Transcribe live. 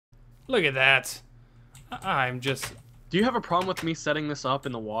Look at that. I'm just... Do you have a problem with me setting this up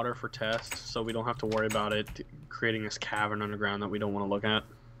in the water for tests so we don't have to worry about it creating this cavern underground that we don't want to look at?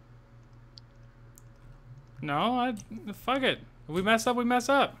 No, fuck it. If we mess up, we mess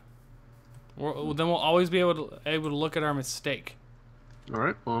up. Then we'll always be able to look at our mistake. All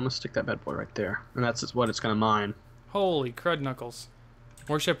right. Well, I'm gonna stick that bad boy right there, and that's what it's gonna mine. Holy crud knuckles!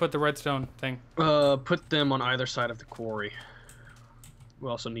 Where should I put the redstone thing? Put them on either side of the quarry. We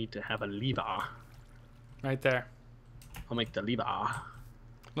also need to have a lever. Right there. I'll make the lever.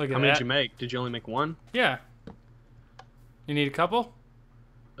 Look at that. How many did you make? Did you only make one? Yeah. You need a couple?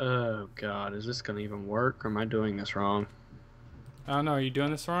 Oh god, is this gonna even work, or am I doing this wrong? I don't know. Are you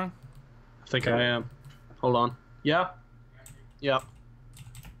doing this wrong? I think I am. Hold on. Yeah. Yep.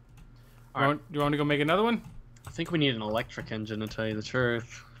 Do you want to go make another one? I think we need an electric engine, to tell you the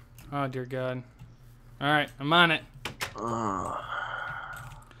truth. Oh dear God. All right, I'm on it. Alrighty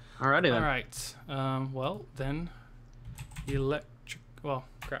then. All right. Well then, electric. Well,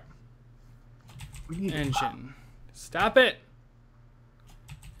 crap. We need Engine. Stop it.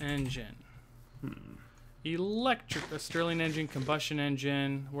 Engine. Electric. A Stirling engine, combustion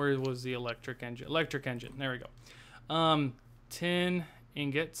engine. Where was the electric engine? Electric engine. There we go. Tin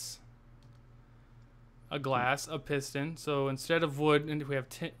ingots. A glass, a piston. So instead of wood, and we have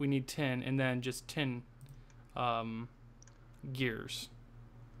tin, we need tin, and then just tin gears,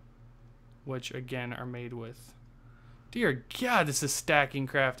 which again are made with. Dear God, this is stacking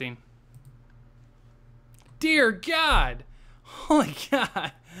crafting. Dear God, holy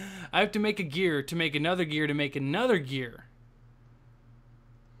God, I have to make a gear to make another gear to make another gear.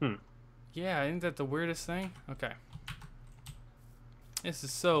 Yeah, isn't that the weirdest thing? Okay. This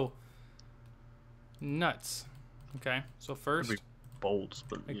is so nuts. Okay, so first bolts,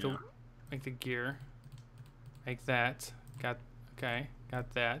 but make the gear. Make that. Got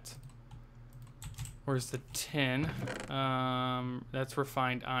that. Where's the tin? That's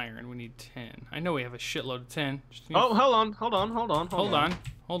refined iron. We need tin. I know we have a shitload of tin. Oh, hold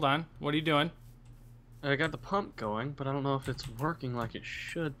on. What are you doing? I got the pump going, but I don't know if it's working like it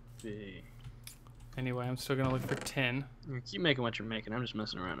should be. Anyway, I'm still gonna look for tin. Keep making what you're making. I'm just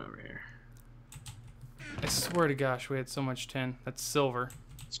messing around over here. I swear to gosh, we had so much tin. That's silver.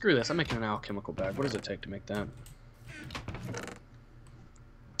 Screw this. I'm making an alchemical bag. What does it take to make that?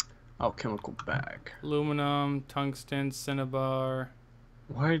 Alchemical bag. Aluminum, tungsten, cinnabar.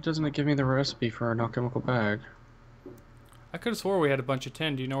 Why doesn't it give me the recipe for an alchemical bag? I could have swore we had a bunch of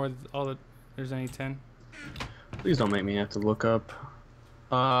tin. Do you know where there's any tin? Please don't make me have to look up.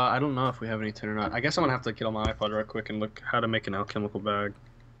 I don't know if we have any tin or not. I guess I'm gonna have to get on my iPod real quick and look how to make an alchemical bag.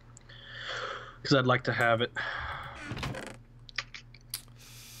 Because I'd like to have it.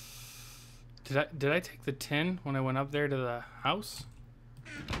 Did I take the tin when I went up there to the house?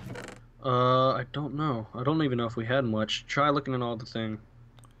 I don't know. I don't even know if we had much. Try looking at all the thing.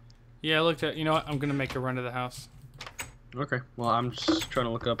 Yeah, I looked at. You know what? I'm gonna make a run to the house. Okay. Well, I'm just trying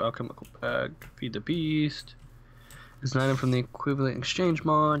to look up alchemical bag. Feed the beast. Is an item from the equivalent exchange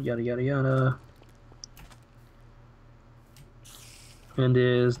mod. Yada yada yada. And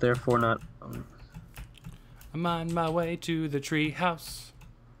is therefore not. I'm on my way to the tree house.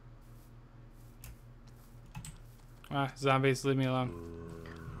 Ah, zombies, leave me alone.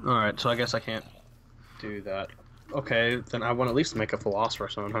 Alright, so I guess I can't do that. Okay, then I want to at least make a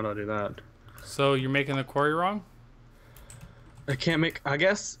philosopher's stone. How do I do that? So you're making the quarry wrong? I can't make. I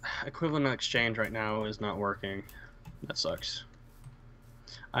guess equivalent exchange right now is not working. That sucks.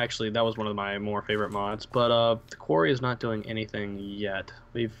 Actually, that was one of my more favorite mods, but the quarry is not doing anything yet.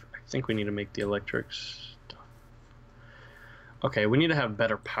 I think we need to make the electric stuff. Okay, we need to have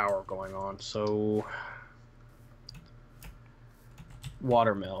better power going on. So,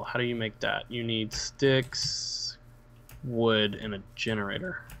 watermill. How do you make that? You need sticks, wood, and a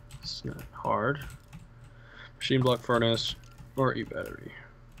generator. It's not hard. Machine block furnace or e-battery.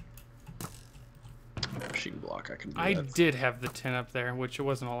 Machine block, I can do I that. did have the tin up there, which it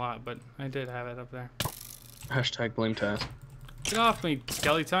wasn't a lot, but I did have it up there. Hashtag blame task. Get off me,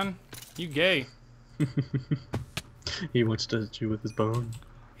 skeleton. You gay. He wants to hit you with his bone.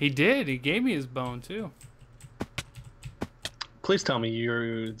 He did. He gave me his bone, too. Please tell me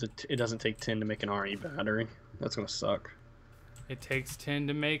it doesn't take tin to make an RE battery. That's gonna suck. It takes tin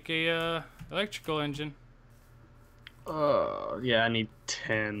to make a electrical engine. Yeah, I need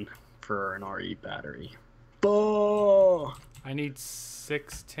 10 for an RE battery. Oh! I need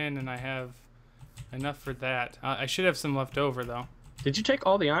 6 tin, and I have enough for that. I should have some left over, though. Did you take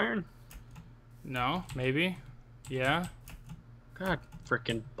all the iron? No, maybe. Yeah. God,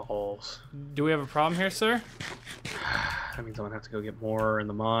 freaking balls. Do we have a problem here, sir? That means I'm gonna have to go get more in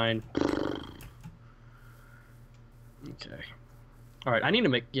the mine. Okay. All right, I need to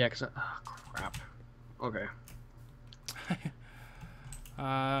make cause crap. Okay.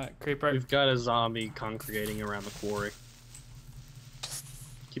 Creeper. We've got a zombie congregating around the quarry.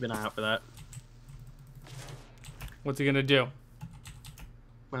 Keep an eye out for that. What's he gonna do?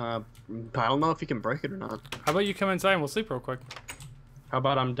 I don't know if he can break it or not. How about you come inside and we'll sleep real quick? How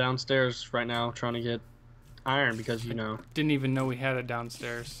about I'm downstairs right now trying to get iron because, you know. Didn't even know we had it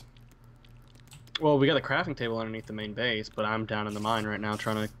downstairs. Well, we got the crafting table underneath the main base, but I'm down in the mine right now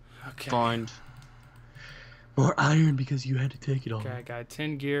trying to find more iron because you had to take it all. Okay, I got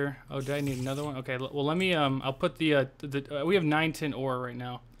 10 gear. Oh, do I need another one? Okay, well, let me, I'll put the we have 9 tin ore right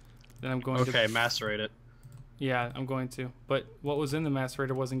now. Then I'm going to... Okay, macerate it. Yeah, I'm going to. But what was in the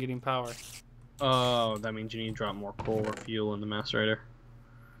macerator wasn't getting power. Oh, that means you need to drop more coal or fuel in the macerator.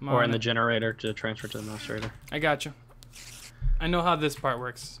 Or in the generator to transfer to the macerator. I got you. I know how this part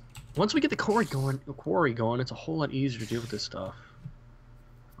works. Once we get the quarry going, it's a whole lot easier to deal with this stuff.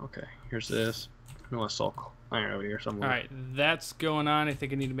 Okay, here's this. I know I saw iron over here somewhere. Alright, that's going on. I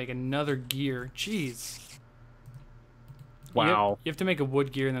think I need to make another gear. Jeez. Wow. You have to make a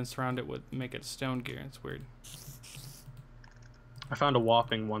wood gear and then surround it with, make it a stone gear. It's weird. I found a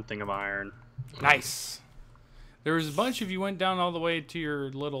whopping 1 thing of iron. Nice. There was a bunch if you went down all the way to your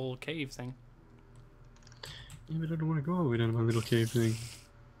little cave thing. Yeah, but I don't want to go all the way down to my little cave thing.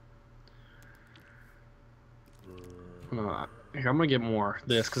 Here, I'm going to get more of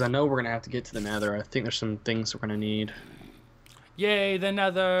this, because I know we're going to have to get to the nether. I think there's some things we're going to need. Yay, the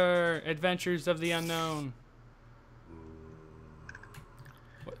nether! Adventures of the unknown.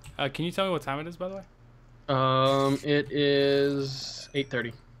 Can you tell me what time it is, by the way? It is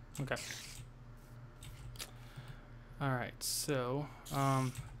 8:30. Okay. Alright, so,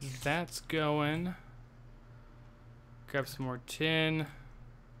 that's going. Grab some more tin.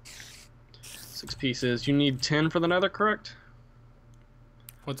 6 pieces. You need 10 for the nether, correct?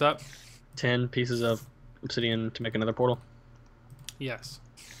 What's up? 10 pieces of obsidian to make another portal? Yes.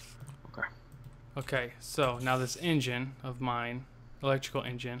 Okay. Okay, so now this engine of mine, electrical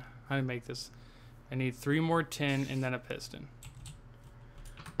engine, how to make this? I need 3 more tin and then a piston.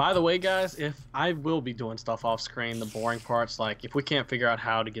 By the way, guys, if I will be doing stuff off screen, the boring parts, like if we can't figure out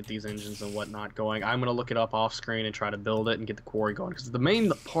how to get these engines and whatnot going, I'm gonna look it up off screen and try to build it and get the quarry going. Because the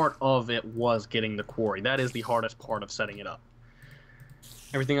main part of it was getting the quarry. That is the hardest part of setting it up.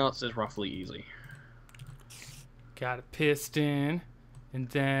 Everything else is roughly easy. Got a piston, and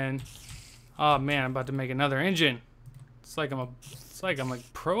then, oh man, I'm about to make another engine. It's like I'm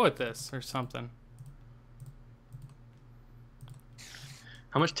like pro at this or something.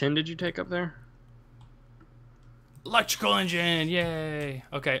 How much tin did you take up there? Electrical engine, yay!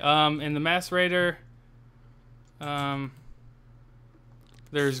 Okay, in the macerator,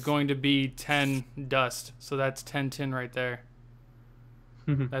 there's going to be 10 dust, so that's 10 tin right there.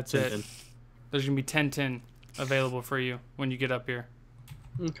 That's it. Tin. There's gonna be 10 tin available for you when you get up here.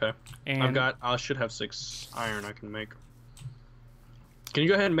 Okay. And I should have 6 iron I can make. Can you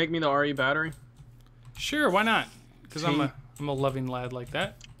go ahead and make me the RE battery? Sure, why not? Because I'm a loving lad like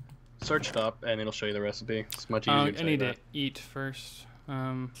that. Search it up and it'll show you the recipe. It's much easier to I need to eat first. We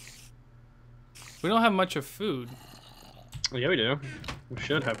don't have much of food. Yeah, we do. We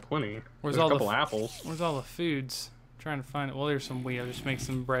should have plenty. There's a couple apples. Where's all the foods? I'm trying to find it. Well, there's some wheat. I'll just make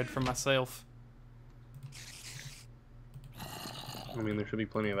some bread for myself. I mean, there should be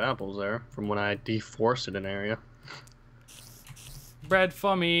plenty of apples there from when I deforested an area. Bread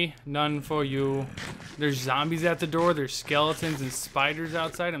for me, none for you. There's zombies at the door. There's skeletons and spiders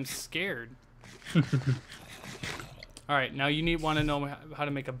outside. I'm scared. All right, now you want to know how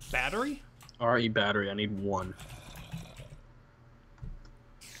to make a battery? RE battery, I need 1.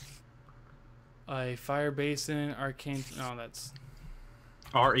 A fire basin, arcane. Oh, that's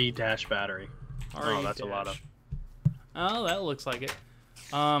RE dash battery. RE that's a lot of. Oh, that looks like it.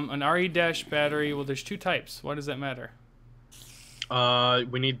 An RE dash battery. Well, there's 2 types. Why does that matter?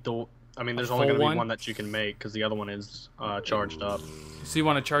 We need the. I mean, there's only going to be one that you can make because the other one is charged up. So you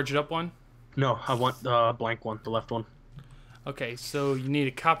want to charge it up one? No, I want the blank one, the left one. Okay, so you need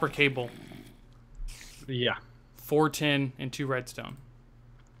a copper cable. Yeah. 4 tin and 2 redstone.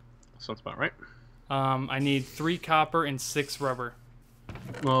 Sounds about right. I need 3 copper and 6 rubber.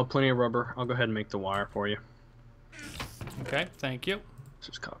 Well, plenty of rubber. I'll go ahead and make the wire for you. Okay, thank you. This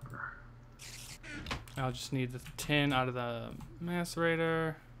is copper. I'll just need the tin out of the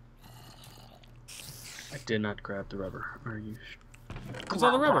macerator. I did not grab the rubber. Are you? Where's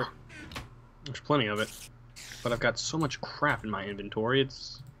all the rubber? There's plenty of it, but I've got so much crap in my inventory.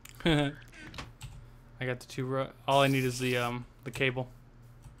 It's. I I got the all I need is the cable.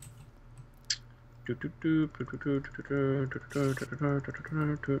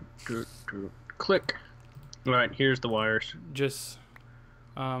 Click. All right, here's the wires. Just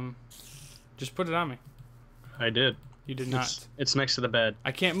put it on me. I did. You did not. It's next to the bed.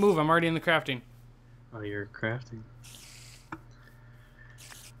 I can't move. I'm already in the crafting. Oh, you're crafting.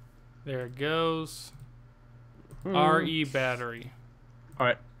 There it goes. RE battery. All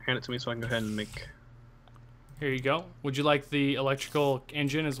right, hand it to me so I can go ahead and make. Here you go. Would you like the electrical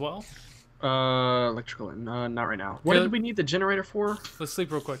engine as well? Electrical. Not right now. What did we need the generator for? Let's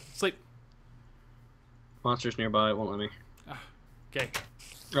sleep real quick. Sleep. Monsters nearby. It won't let me. Okay.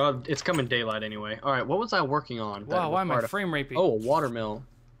 It's coming daylight anyway. All right, what was I working on? Wow, why am I frame raping? Oh, a water mill.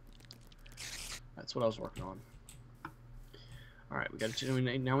 That's what I was working on. All right,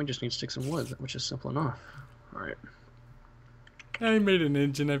 now we just need to stick some wood, which is simple enough. All right. I made an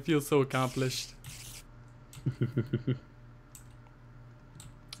engine. I feel so accomplished.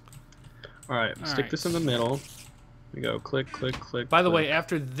 All right, stick this in the middle. We go click, click, click. By the way,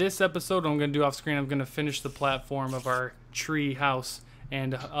 after this episode, I'm going to do off screen. I'm going to finish the platform of our tree house,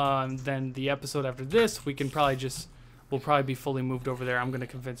 and then the episode after this, we'll probably be fully moved over there. I'm going to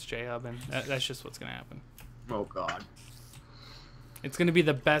convince J-Hub, and that's just what's going to happen. Oh God. It's going to be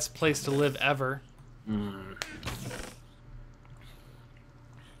the best place to live ever.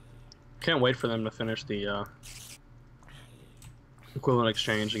 Can't wait for them to finish the equivalent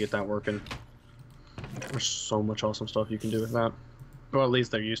exchange to get that working. There's so much awesome stuff you can do with that. Well, at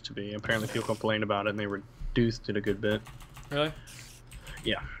least there used to be. Apparently people complained about it and they reduced it a good bit. Really?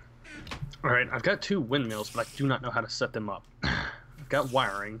 Yeah. Alright, I've got 2 windmills, but I do not know how to set them up. I've got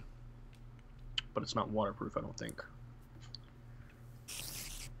wiring, but it's not waterproof, I don't think.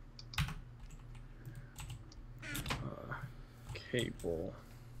 Cable.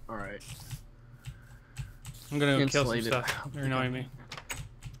 Alright. I'm gonna go kill some stuff. They're annoying me.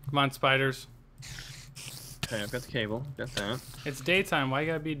 Come on, spiders. Okay, I've got the cable. Got that. It's daytime. Why you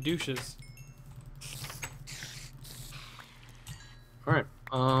gotta be douches? Alright.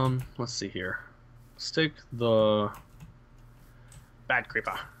 Let's see here. Stick the bad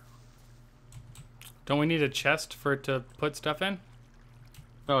creeper. Don't we need a chest for it to put stuff in?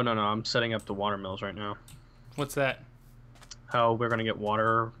 Oh, no. I'm setting up the water mills right now. What's that? How we're gonna get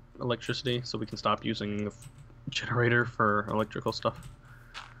water electricity so we can stop using the generator for electrical stuff.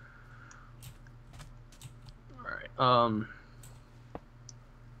 Alright, I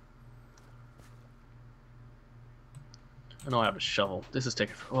know I have a shovel. This is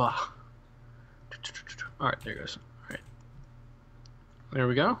taking... Alright, there it goes. Alright. There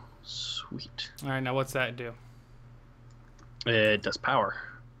we go. Sweet. Alright, now what's that do? It does power.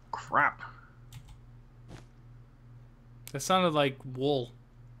 Crap. That sounded like wool.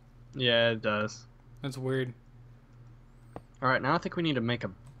 Yeah, it does. That's weird. Alright, now I think we need to make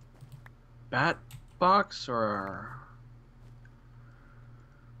a bat box or...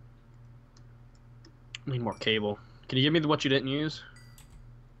 I need more cable. Can you give me what you didn't use?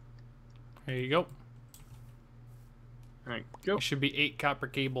 There you go. Alright, go. It should be 8 copper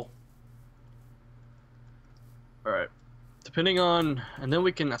cable. Alright. Depending on... And then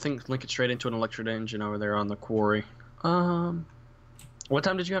we can, I think, link it straight into an electric engine over there on the quarry. What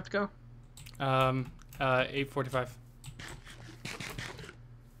time did you have to go? 8:45.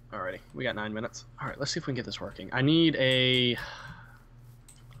 Alrighty, we got 9 minutes. Alright, let's see if we can get this working. I need a...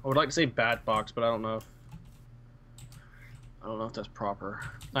 I would like to say bat box, but I don't know if that's proper.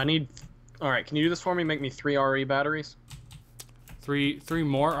 I need... Alright, can you do this for me? Make me 3 RE batteries? Three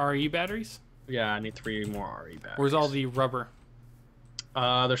more RE batteries? Yeah, I need 3 more RE batteries. Where's all the rubber?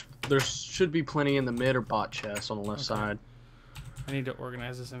 There should be plenty in the mid or bot chest on the left side. I need to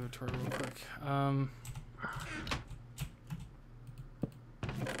organize this inventory real quick.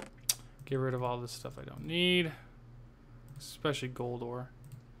 Get rid of all this stuff I don't need, especially gold ore.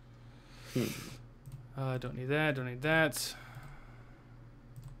 Don't need that. Don't need that.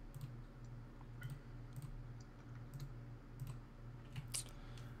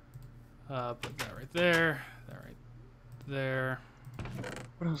 Put that right there. That right there.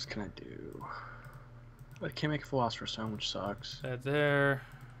 What else can I do? I can't make a philosopher's stone, which sucks. That there.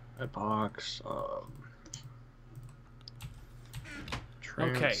 That box.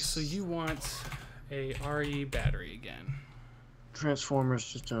 Okay, so you want a RE battery again. Transformers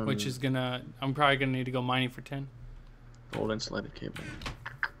system. Which is gonna... I'm probably gonna need to go mining for 10. Gold insulated cable.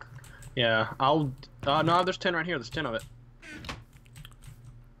 Yeah, I'll... no, there's 10 right here. There's 10 of it.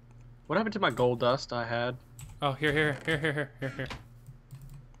 What happened to my gold dust I had? Oh, here.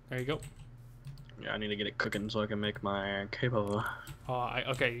 There you go. Yeah, I need to get it cooking so I can make my cable. Oh,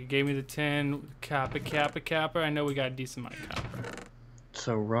 okay, you gave me the tin. Kappa. I know we got a decent amount of copper.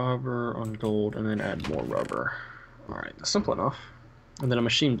 So rubber on gold, and then add more rubber. All right, that's simple enough. And then a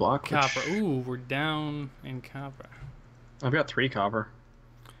machine block. Copper. Ooh, we're down in copper. I've got 3 copper.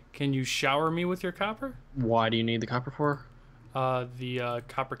 Can you shower me with your copper? Why do you need the copper for? The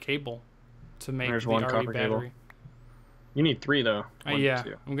copper cable to make There's the one RE copper battery. cable. You need 3 though. One, Yeah,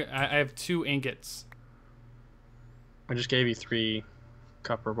 two. I have 2 ingots. I just gave you 3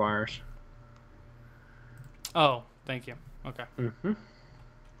 copper wires. Oh, thank you. Okay. Mm-hmm.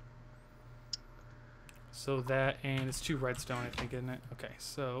 So that, and it's 2 redstone, I think, isn't it? Okay,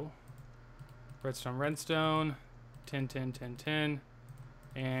 so redstone, tin,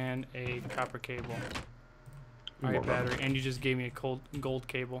 and a copper cable. All right, battery, and you just gave me a gold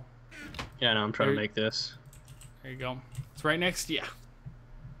cable. Yeah, no, I'm trying to make this. There you go. It's right next to you.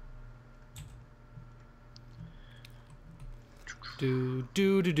 Do.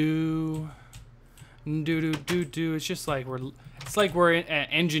 It's just like we're in an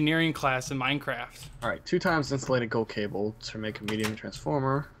engineering class in Minecraft. All right, 2 times insulated gold cable to make a medium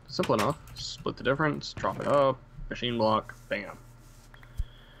transformer. Simple enough. Split the difference, drop it up, machine block, bam.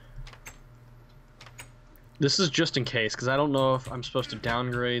 This is just in case, because I don't know if I'm supposed to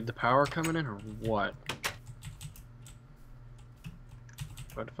downgrade the power coming in or what.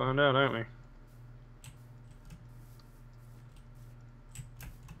 About to find out, aren't we?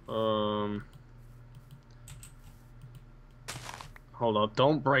 Hold on,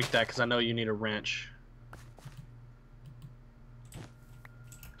 don't break that because I know you need a wrench.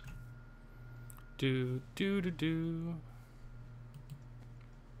 Do.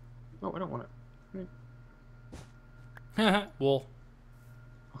 No, I don't want it. Wool.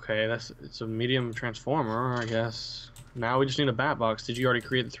 Okay, it's a medium transformer, I guess. Now we just need a bat box. Did you already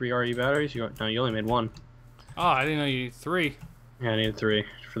create the 3 RE batteries? No, you only made 1. Oh, I didn't know you need 3. Yeah, I needed 3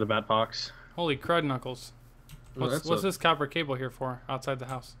 for the bat box. Holy crud knuckles. What's this copper cable here for outside the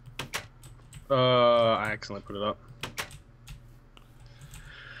house? I accidentally put it up.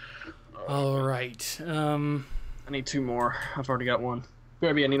 All right. I need 2 more. I've already got 1.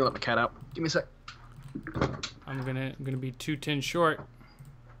 Baby, I need to let my cat out. Give me a sec. I'm gonna be 2 tin short.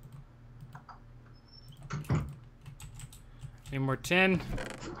 Any more tin?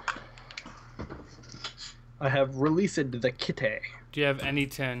 I have released the kitty. Do you have any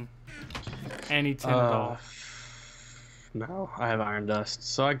tin? Any tin at all? No, I have iron dust.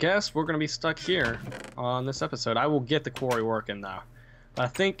 So I guess we're going to be stuck here on this episode. I will get the quarry working though. I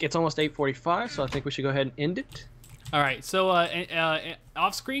think it's almost 8:45, so I think we should go ahead and end it. All right. So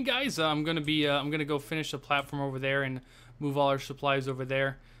off screen, guys, I'm gonna go finish the platform over there and move all our supplies over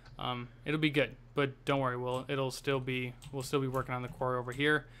there. It'll be good, but don't worry, we'll still be working on the quarry over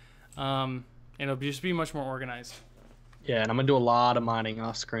here. And it'll just be much more organized. Yeah, and I'm gonna do a lot of mining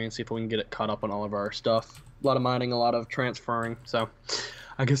off screen, see if we can get it caught up on all of our stuff. A lot of mining, a lot of transferring. So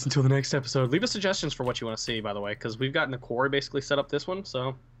I guess until the next episode, leave us suggestions for what you want to see, by the way, because we've gotten the quarry basically set up this one,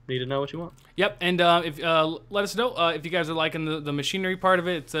 so need to know what you want. Yep, and if let us know if you guys are liking the machinery part of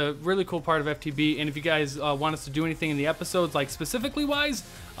it. It's a really cool part of FTB, and if you guys want us to do anything in the episodes, like specifically wise,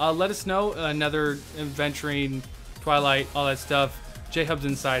 let us know. Another adventuring, Twilight, all that stuff. J-Hub's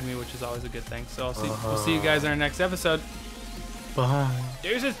inside me, which is always a good thing. So we'll see you guys in our next episode. Bye.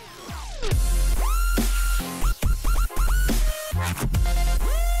 Deuces.